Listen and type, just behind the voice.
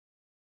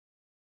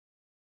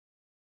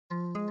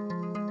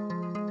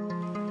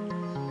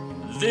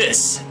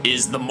This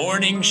is the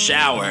Morning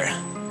Shower.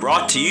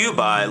 Brought to you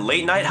by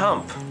Late Night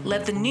Hump.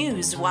 Let the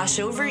news wash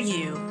over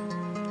you.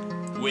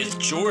 With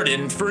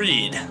Jordan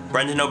Freed,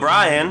 Brendan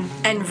O'Brien,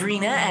 and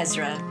Rena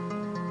Ezra.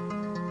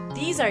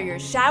 These are your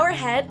shower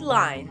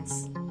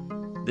headlines.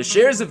 The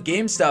shares of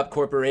GameStop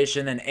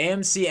Corporation and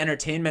AMC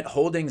Entertainment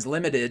Holdings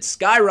Limited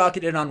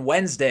skyrocketed on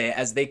Wednesday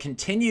as they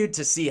continued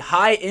to see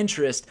high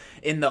interest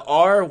in the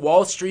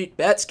Wall Street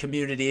Bets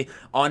community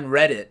on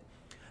Reddit.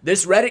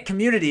 This Reddit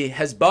community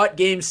has bought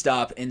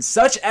GameStop in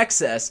such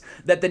excess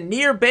that the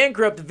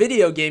near-bankrupt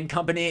video game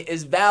company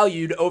is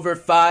valued over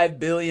 $5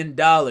 billion.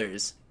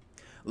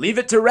 Leave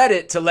it to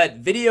Reddit to let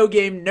video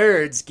game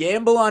nerds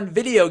gamble on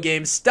video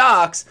game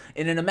stocks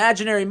in an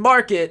imaginary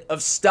market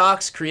of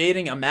stocks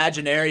creating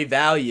imaginary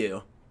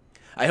value.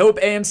 I hope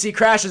AMC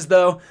crashes,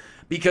 though,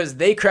 because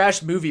they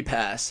crashed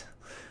MoviePass.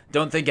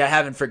 Don't think I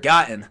haven't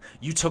forgotten.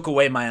 You took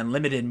away my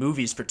unlimited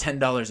movies for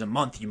 $10 a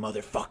month, you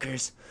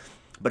motherfuckers.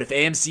 But if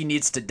AMC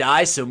needs to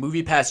die so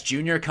MoviePass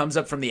Jr. comes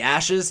up from the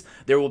ashes,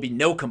 there will be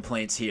no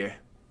complaints here.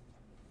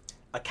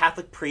 A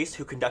Catholic priest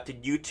who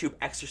conducted YouTube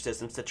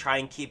exorcisms to try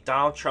and keep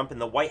Donald Trump in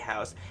the White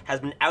House has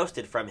been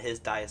ousted from his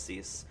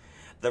diocese.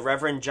 The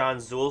Reverend John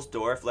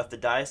Zulsdorf left the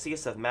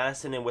Diocese of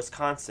Madison in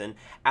Wisconsin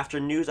after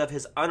news of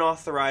his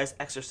unauthorized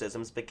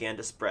exorcisms began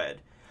to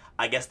spread.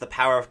 I guess the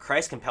power of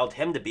Christ compelled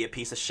him to be a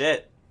piece of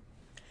shit.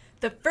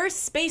 The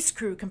first space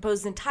crew,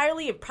 composed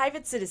entirely of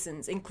private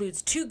citizens,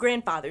 includes 2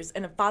 grandfathers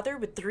and a father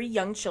with 3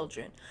 young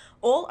children.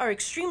 All are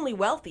extremely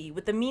wealthy,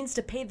 with the means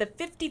to pay the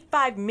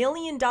 $55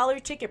 million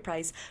ticket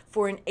price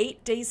for an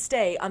 8-day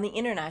stay on the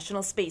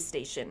International Space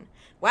Station.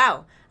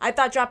 Wow, I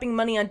thought dropping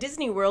money on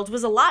Disney World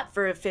was a lot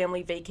for a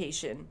family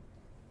vacation.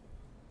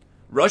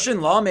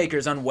 Russian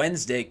lawmakers on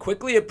Wednesday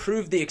quickly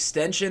approved the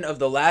extension of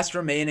the last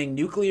remaining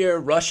nuclear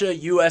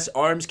Russia-U.S.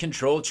 arms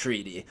control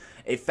treaty,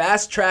 a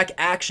fast-track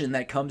action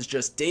that comes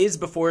just days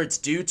before it's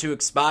due to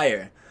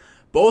expire.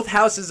 Both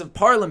houses of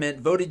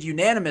parliament voted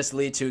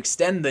unanimously to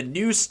extend the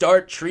New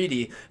START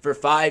treaty for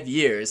 5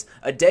 years,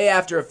 a day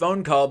after a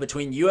phone call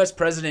between U.S.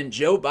 President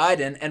Joe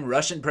Biden and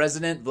Russian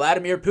President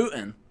Vladimir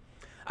Putin.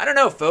 I don't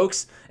know,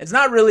 folks. It's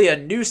not really a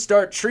New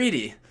START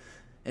treaty.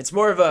 It's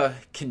more of a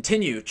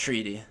continue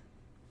treaty.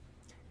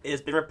 It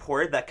has been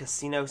reported that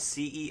casino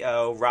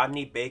CEO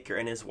Rodney Baker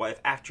and his wife,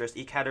 actress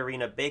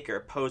Ekaterina Baker,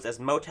 posed as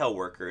motel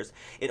workers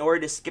in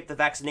order to skip the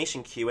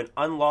vaccination queue and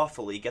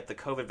unlawfully get the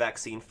COVID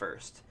vaccine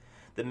first.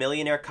 The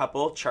millionaire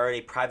couple chartered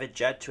a private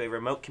jet to a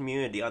remote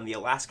community on the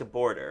Alaska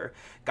border,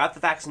 got the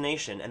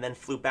vaccination, and then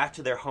flew back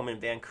to their home in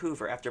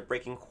Vancouver after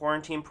breaking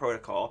quarantine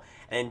protocol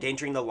and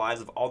endangering the lives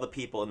of all the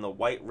people in the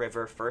White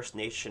River First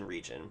Nation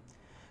region.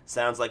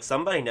 Sounds like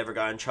somebody never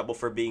got in trouble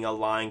for being a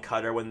line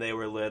cutter when they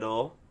were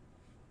little.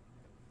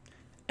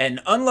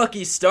 An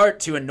unlucky start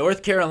to a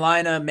North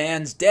Carolina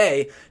man's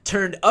day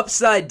turned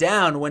upside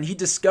down when he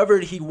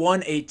discovered he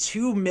won a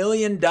 $2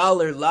 million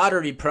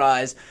lottery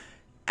prize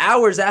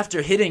hours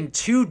after hitting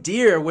 2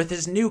 deer with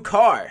his new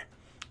car.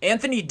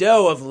 Anthony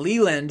Doe of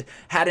Leland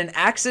had an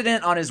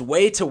accident on his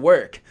way to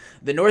work,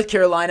 the North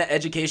Carolina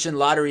Education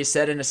Lottery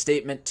said in a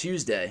statement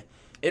Tuesday.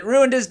 It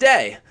ruined his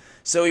day,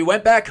 so he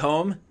went back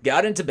home,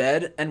 got into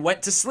bed, and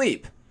went to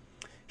sleep.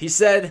 He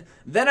said,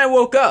 "Then I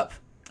woke up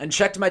and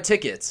checked my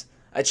tickets.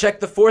 I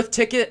checked the 4th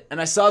ticket and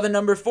I saw the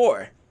number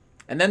 4.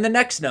 And then the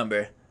next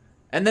number.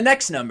 And the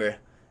next number.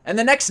 And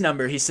the next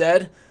number," he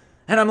said.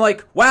 And I'm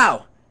like,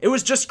 wow, it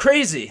was just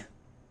crazy.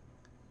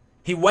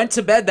 He went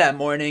to bed that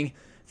morning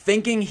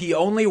thinking he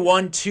only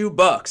won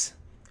 $2.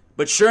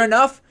 But sure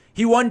enough,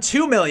 he won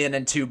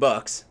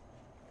 $2,002,002.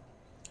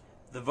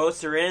 The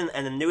votes are in,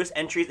 and the newest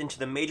entries into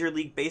the Major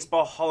League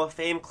Baseball Hall of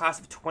Fame class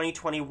of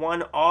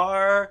 2021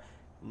 are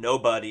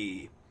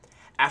nobody.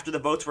 After the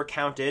votes were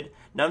counted,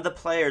 none of the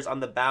players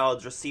on the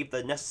ballots received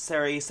the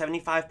necessary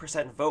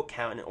 75% vote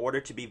count in order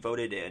to be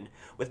voted in,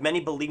 with many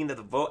believing that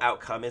the vote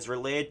outcome is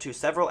related to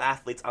several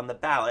athletes on the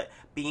ballot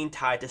being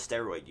tied to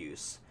steroid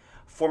use.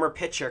 Former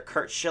pitcher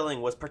Curt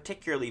Schilling was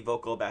particularly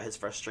vocal about his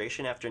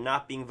frustration after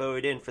not being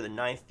voted in for the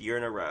 9th year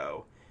in a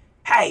row.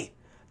 "Hey,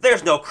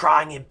 there's no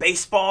crying in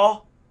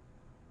baseball!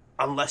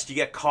 Unless you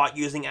get caught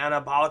using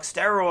anabolic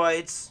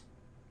steroids."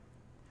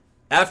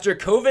 After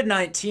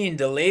COVID-19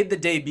 delayed the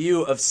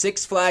debut of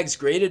Six Flags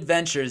Great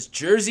Adventure's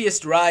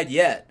Jerseyest ride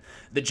yet,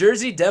 the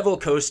Jersey Devil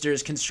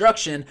Coaster's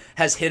construction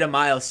has hit a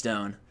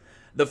milestone.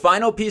 The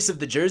final piece of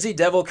the Jersey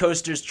Devil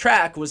Coaster's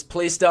track was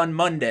placed on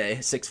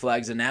Monday, Six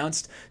Flags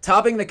announced,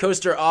 topping the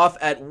coaster off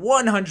at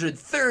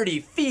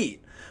 130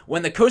 feet.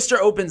 When the coaster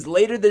opens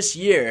later this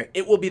year,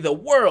 it will be the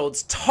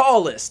world's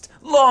tallest,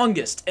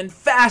 longest, and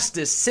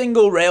fastest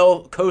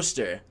single-rail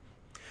coaster.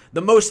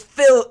 The most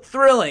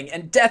thrilling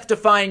and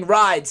death-defying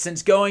ride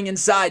since going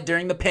inside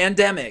during the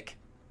pandemic.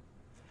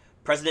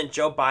 President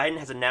Joe Biden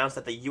has announced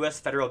that the U.S.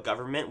 federal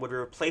government would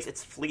replace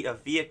its fleet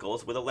of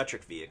vehicles with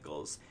electric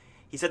vehicles.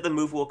 He said the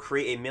move will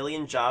create 1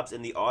 million jobs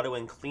in the auto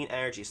and clean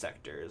energy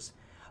sectors.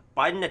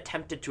 Biden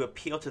attempted to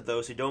appeal to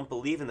those who don't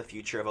believe in the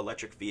future of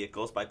electric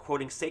vehicles by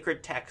quoting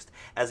sacred text,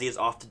 as he is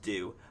oft to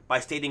do,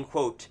 by stating,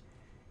 quote,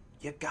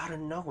 "You gotta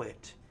know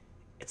it.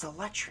 It's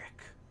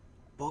electric.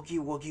 boogie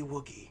woogie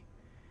woogie.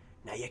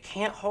 Now you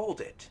can't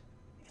hold it.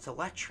 It's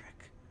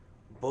electric.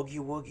 Boogie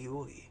woogie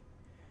woogie.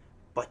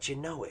 But you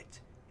know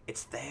it.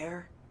 It's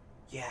there.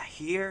 Yeah,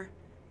 here,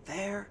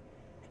 there,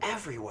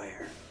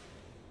 everywhere.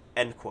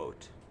 End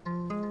quote.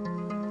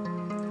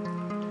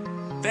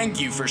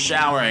 Thank you for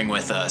showering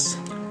with us.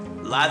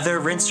 Lather,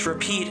 rinse,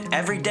 repeat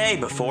every day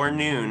before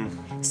noon.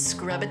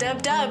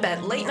 Scrub-a-dub-dub at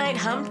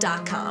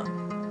latenighthump.com.